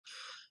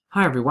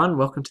Hi everyone,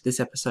 welcome to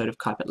this episode of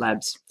Keipert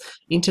Labs.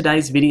 In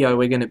today's video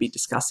we're going to be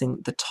discussing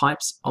the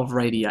types of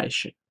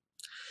radiation.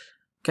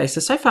 Okay,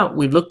 so far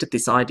we've looked at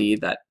this idea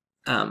that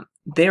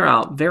there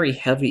are very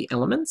heavy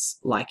elements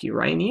like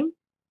uranium,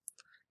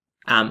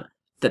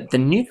 that the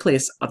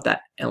nucleus of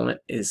that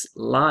element is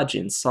large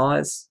in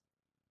size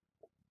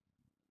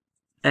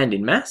and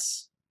in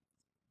mass,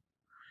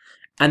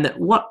 and that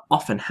what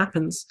often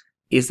happens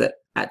is that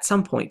at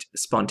some point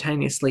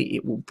spontaneously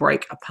it will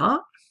break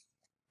apart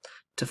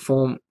to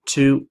form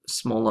two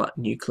smaller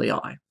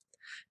nuclei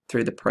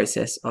through the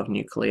process of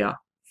nuclear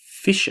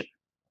fission,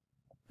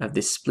 of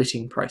this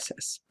splitting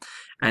process.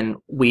 And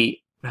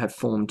we have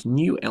formed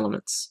new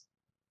elements.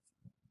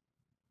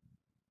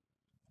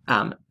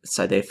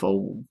 So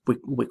therefore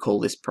we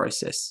call this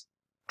process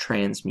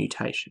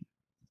transmutation.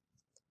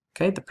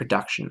 Okay, the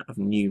production of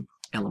new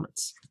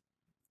elements.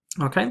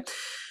 Okay,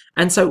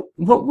 and so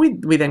what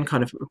we then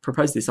kind of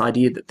propose this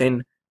idea that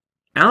then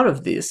out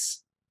of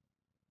this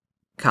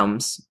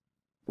comes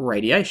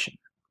radiation,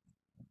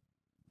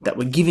 that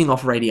we're giving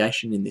off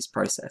radiation in this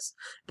process,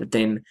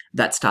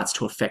 that starts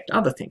to affect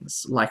other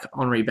things, like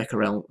Henri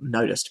Becquerel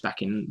noticed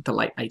back in the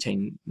late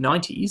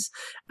 1890s,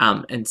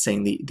 and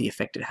seeing the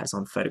effect it has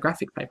on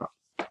photographic paper.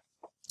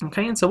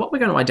 Okay, and so what we're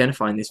going to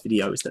identify in this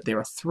video is that there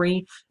are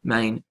three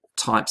main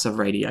types of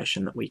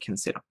radiation that we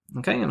consider.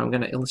 Okay, and I'm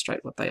going to illustrate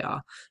what they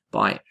are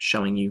by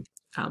showing you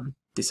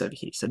this over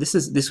here. So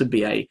this would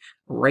be a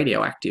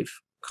radioactive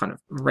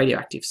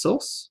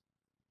source.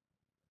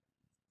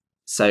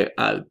 So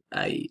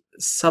a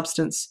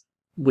substance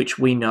which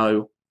we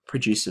know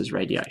produces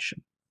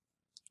radiation.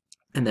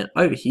 And then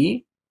over here,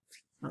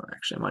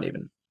 actually I might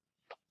even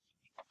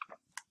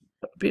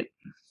a bit.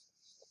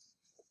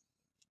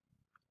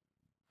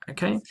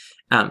 Okay,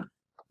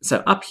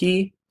 so up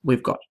here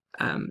we've got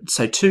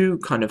two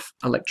kind of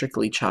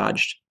electrically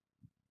charged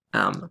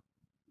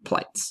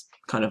plates,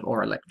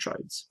 or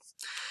electrodes.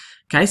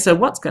 Okay, so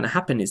what's going to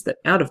happen is that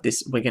out of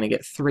this we're going to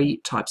get three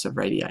types of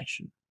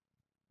radiation.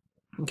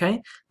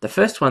 Okay, the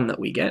first one that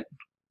we get,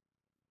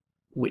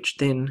 which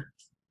then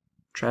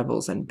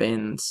travels and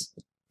bends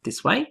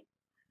this way,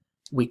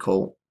 we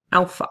call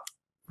alpha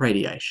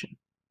radiation.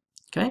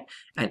 Okay,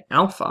 and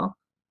alpha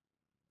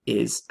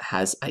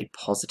has a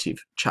positive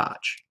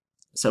charge,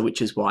 so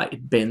which is why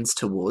it bends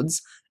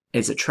towards,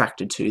 is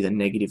attracted to the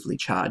negatively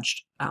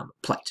charged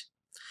plate.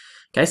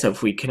 Okay, so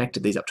if we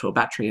connected these up to a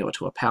battery or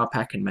to a power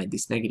pack and made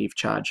this negative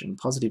charge and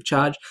positive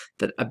charge,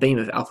 that a beam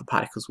of alpha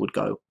particles would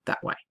go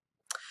that way.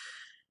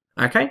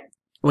 Okay,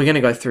 we're going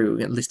to go through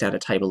and list out a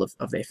table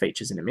of their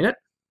features in a minute.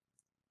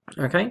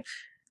 Okay,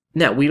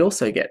 now we'd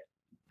also get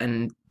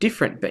a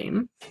different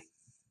beam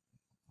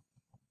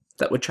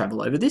that would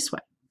travel over this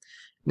way.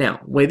 Now,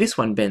 where this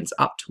one bends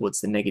up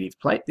towards the negative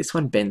plate, this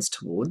one bends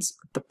towards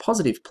the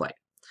positive plate,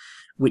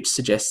 which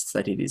suggests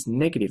that it is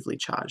negatively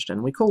charged,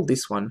 and we call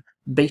this one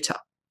beta.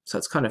 So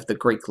it's kind of the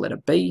Greek letter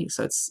B,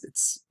 so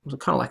it's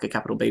kind of like a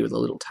capital B with a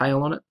little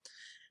tail on it,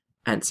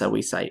 and so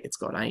we say it's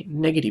got a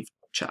negative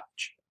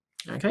charge.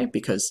 Okay,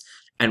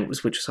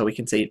 so we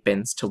can see it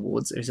bends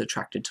towards, is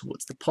attracted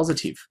towards the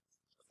positive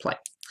plate.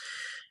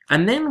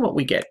 And then what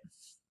we get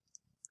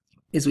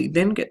is we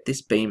then get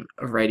this beam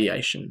of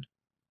radiation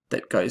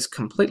that goes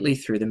completely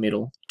through the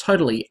middle,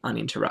 totally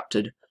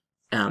uninterrupted,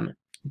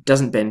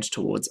 doesn't bend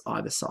towards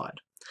either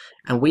side.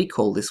 And we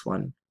call this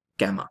one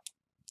gamma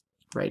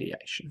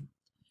radiation.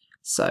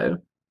 So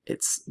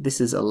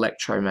this is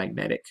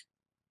electromagnetic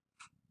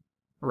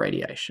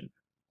radiation.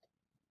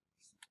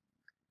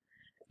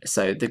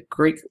 So the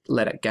Greek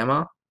letter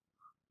gamma,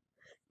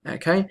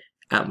 okay,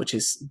 which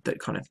is the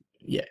kind of,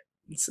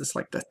 it's just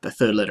like the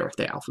third letter of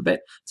the alphabet,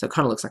 so it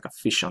kind of looks like a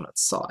fish on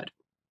its side.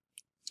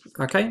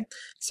 Okay,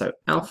 so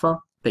alpha,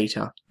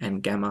 beta,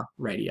 and gamma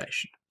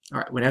radiation. All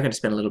right, we're now going to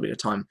spend a little bit of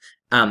time.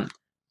 We're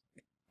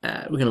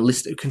going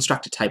to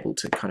construct a table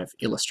to kind of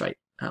illustrate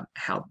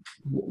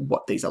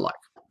what these are like.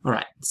 All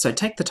right, so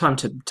take the time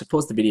to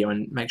pause the video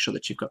and make sure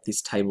that you've got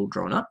this table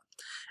drawn up.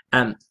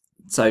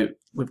 So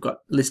we've got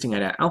listing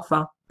out our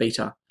alpha,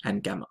 beta,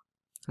 and gamma.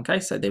 Okay,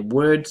 so they're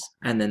words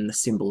and then the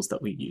symbols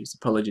that we use.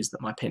 Apologies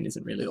that my pen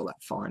isn't really all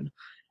that fine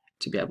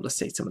to be able to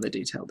see some of the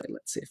detail there.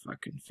 Let's see if I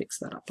can fix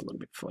that up a little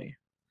bit for you.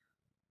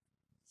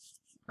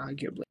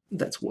 Arguably,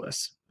 that's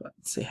worse, but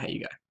let's see how you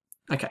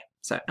go. Okay,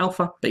 so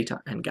alpha, beta,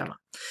 and gamma.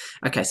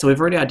 Okay, so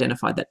we've already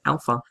identified that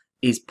alpha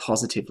is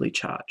positively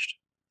charged,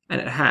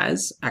 and it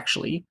has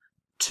actually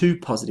two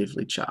positive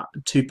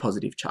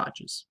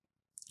charges.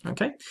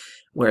 Okay,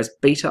 whereas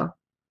beta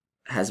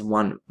has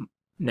one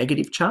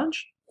negative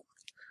charge,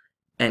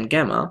 and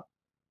gamma,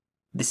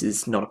 this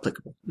is not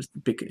applicable.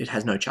 It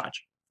has no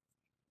charge.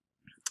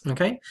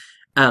 Okay,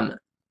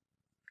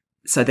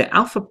 so the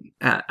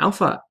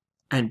alpha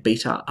and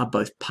beta are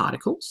both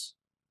particles.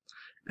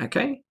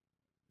 Okay,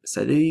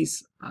 so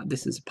this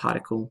is a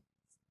particle.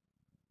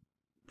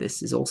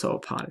 This is also a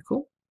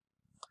particle,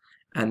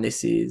 and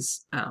this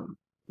is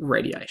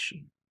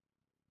radiation.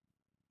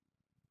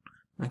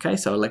 Okay,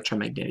 so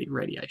electromagnetic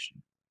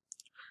radiation.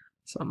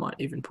 So I might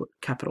even put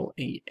capital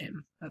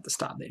EM at the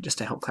start there just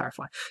to help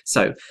clarify.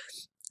 So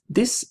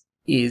This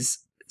is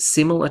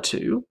similar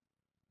to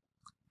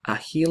a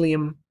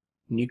helium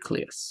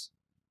nucleus.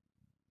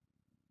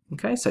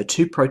 Okay, so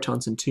 2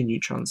 protons and 2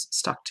 neutrons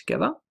stuck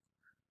together.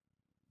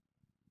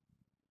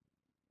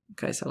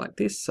 Okay, so like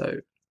this, so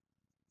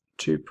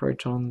 2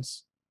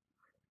 protons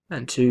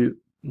and 2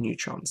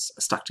 neutrons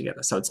stuck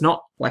together. So it's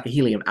not like a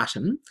helium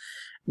atom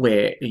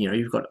where, you know,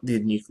 you've got the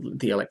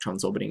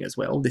electrons orbiting as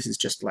well. This is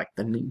just like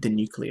the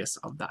nucleus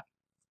of that.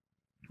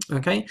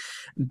 Okay,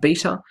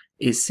 beta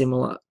is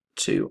similar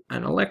to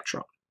an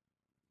electron.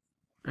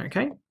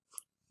 Okay,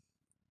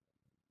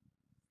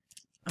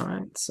 all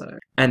right, so,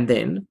 and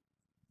then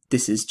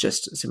this is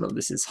just similar,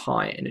 this is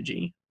high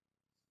energy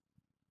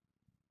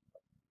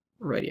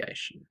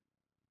radiation.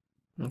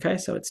 Okay,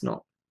 so it's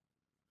not,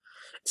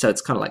 so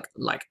it's kind of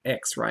like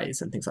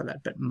X-rays and things like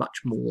that, but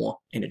much more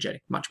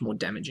energetic, much more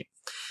damaging.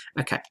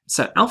 Okay,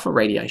 so alpha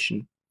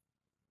radiation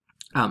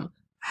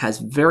has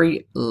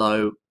very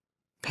low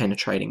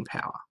penetrating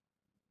power.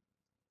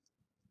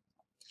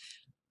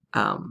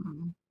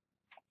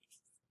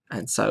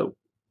 And so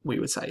we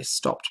would say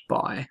stopped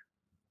by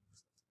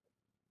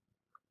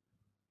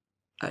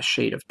a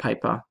sheet of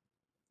paper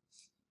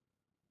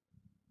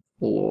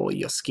or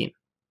your skin.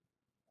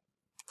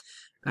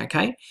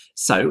 Okay,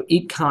 so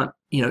it can't,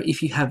 you know,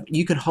 if you have,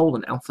 you can hold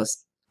an alpha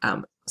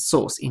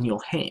source in your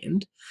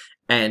hand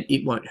and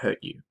it won't hurt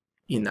you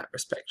in that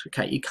respect.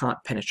 Okay, you can't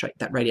penetrate,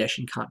 that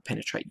radiation can't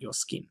penetrate your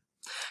skin.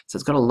 So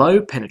it's got a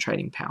low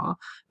penetrating power,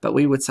 but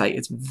we would say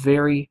it's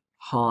very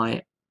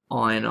high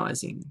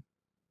ionizing,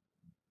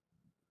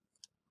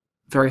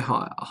 very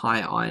high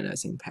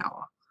ionizing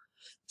power.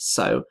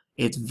 So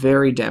it's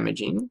very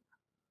damaging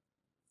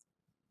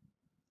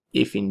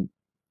if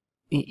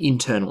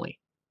internally.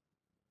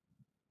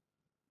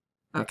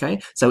 Okay,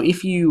 so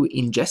if you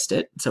ingest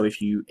it, so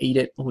if you eat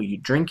it or you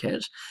drink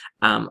it,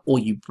 or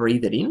you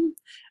breathe it in,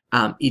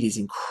 it is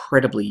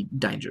incredibly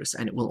dangerous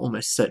and it will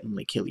almost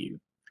certainly kill you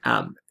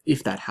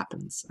if that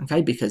happens.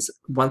 Okay, because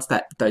once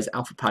those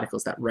alpha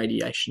particles, that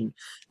radiation,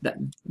 that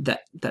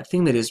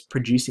thing that is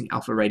producing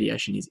alpha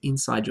radiation is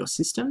inside your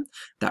system,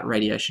 that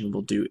radiation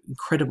will do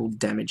incredible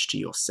damage to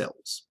your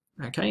cells.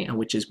 Okay, and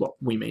which is what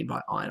we mean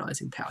by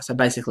ionizing power. So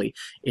basically,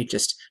 it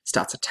just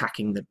starts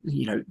attacking the,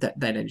 you know, that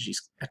energy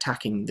is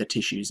attacking the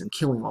tissues and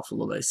killing off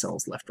all of those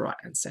cells left, right,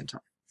 and center.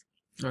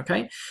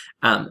 Okay,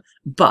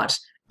 but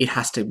it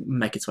has to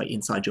make its way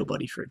inside your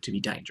body for it to be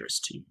dangerous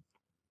to you.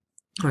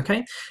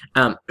 Okay,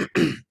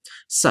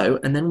 so,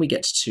 and then we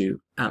get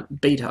to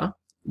beta,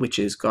 which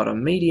has got a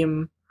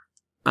medium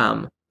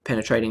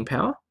penetrating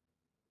power.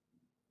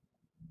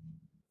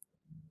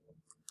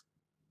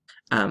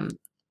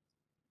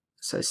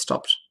 So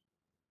stopped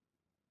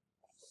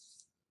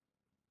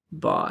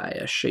by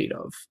a sheet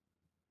of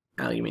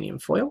aluminium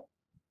foil.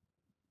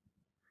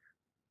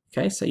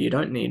 Okay, so you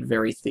don't need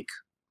very thick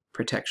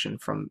protection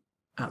from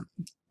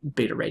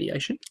beta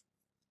radiation.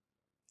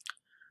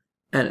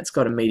 And it's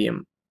got a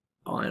medium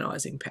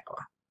ionizing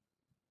power.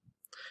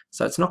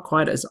 So it's not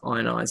quite as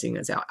ionizing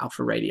as our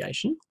alpha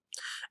radiation,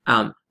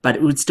 but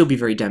it would still be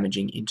very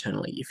damaging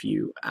internally if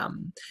you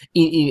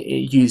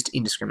used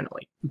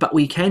indiscriminately. But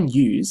we can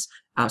use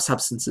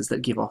substances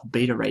that give off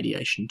beta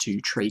radiation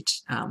to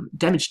treat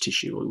damaged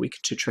tissue, or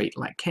to treat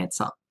like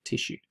cancer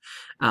tissue.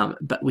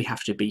 But we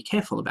have to be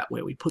careful about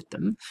where we put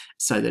them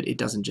so that it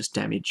doesn't just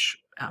damage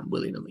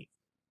willy-nilly.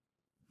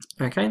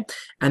 Okay,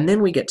 and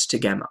then we get to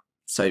gamma.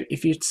 So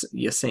if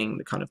you're seeing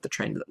the kind of the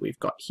trend that we've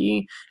got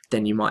here,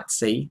 then you might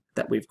see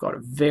that we've got a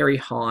very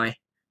high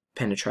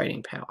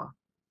penetrating power.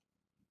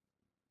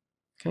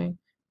 Okay,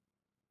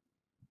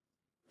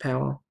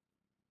 power.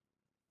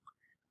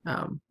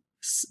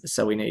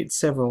 So we need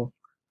several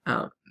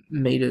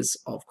meters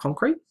of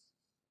concrete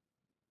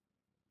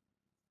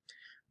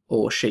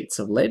or sheets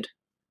of lead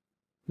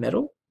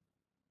metal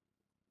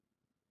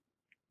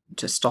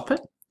to stop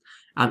it.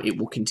 It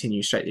will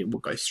continue straight. It will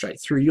go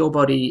straight through your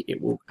body.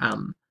 It will,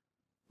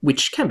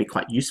 which can be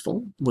quite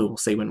useful. We will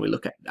see when we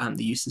look at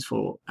the uses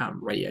for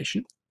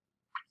radiation.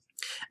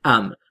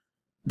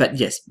 But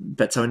yes,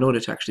 so in order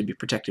to actually be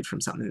protected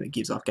from something that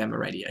gives off gamma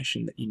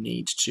radiation, that you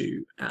need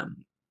to,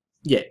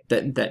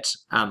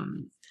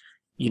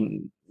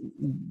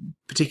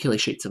 particularly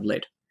sheets of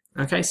lead.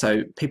 Okay,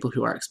 so people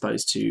who are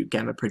exposed to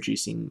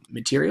gamma-producing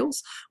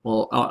materials,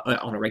 or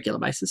on a regular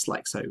basis,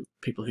 like so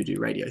people who do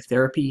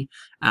radiotherapy,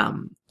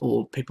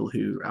 or people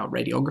who are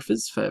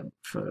radiographers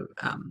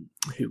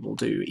who will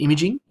do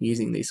imaging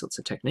using these sorts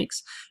of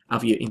techniques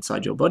of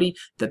inside your body,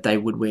 that they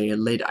would wear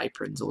lead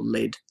aprons or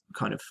lead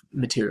kind of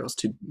materials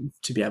to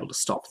be able to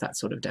stop that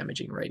sort of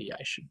damaging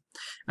radiation.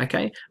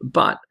 Okay,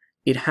 but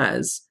it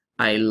has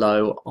a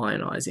low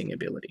ionizing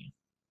ability,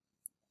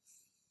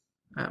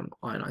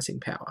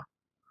 ionizing power.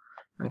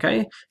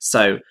 Okay,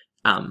 so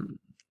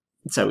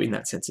in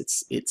that sense,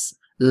 it's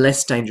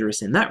less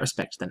dangerous in that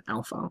respect than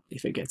alpha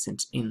if it gets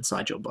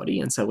inside your body,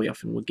 and so we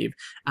often would give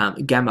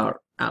gamma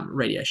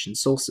radiation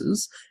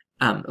sources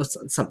or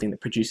something that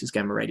produces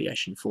gamma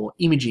radiation for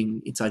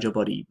imaging inside your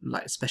body,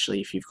 like especially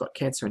if you've got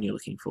cancer and you're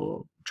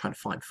trying to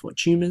find for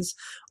tumors,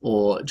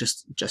 or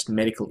just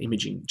medical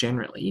imaging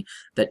generally,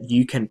 that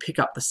you can pick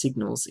up the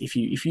signals. If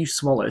you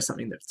swallow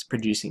something that's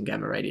producing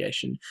gamma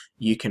radiation,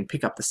 you can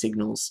pick up the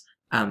signals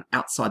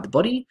outside the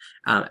body,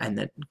 and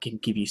that can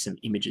give you some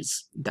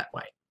images that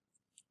way.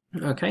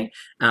 Okay,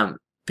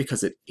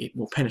 because it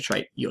will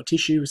penetrate your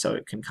tissue, so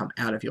it can come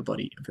out of your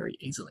body very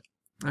easily.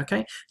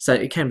 Okay, so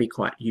it can be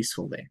quite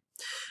useful there.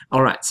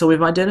 All right, so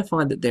we've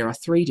identified that there are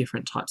 3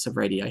 different types of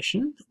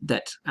radiation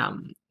that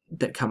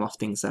come off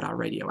things that are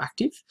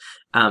radioactive.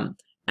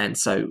 And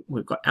so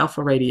we've got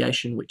alpha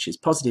radiation, which is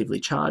positively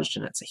charged,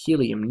 and it's a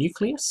helium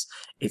nucleus.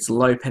 It's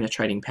low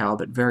penetrating power,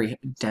 but very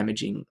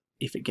damaging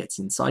if it gets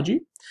inside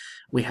you.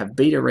 We have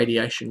beta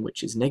radiation,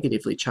 which is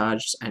negatively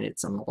charged, and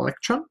it's an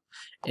electron.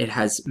 It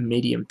has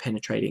medium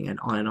penetrating and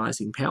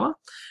ionizing power.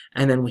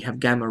 And then we have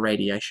gamma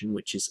radiation,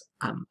 which is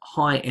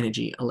high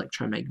energy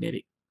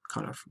electromagnetic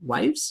kind of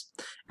waves,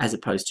 as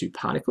opposed to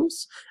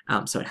particles.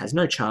 So it has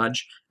no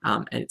charge,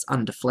 and it's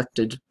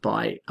undeflected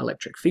by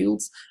electric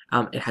fields.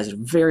 It has a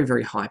very,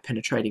 very high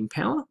penetrating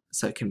power,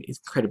 so it can be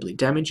incredibly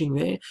damaging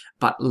there,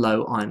 but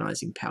low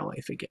ionizing power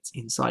if it gets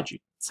inside you.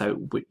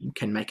 So we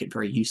can make it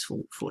very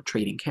useful for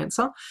treating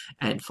cancer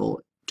and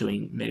for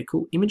doing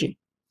medical imaging.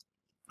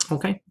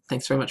 Okay,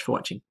 thanks very much for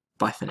watching.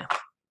 Bye for now.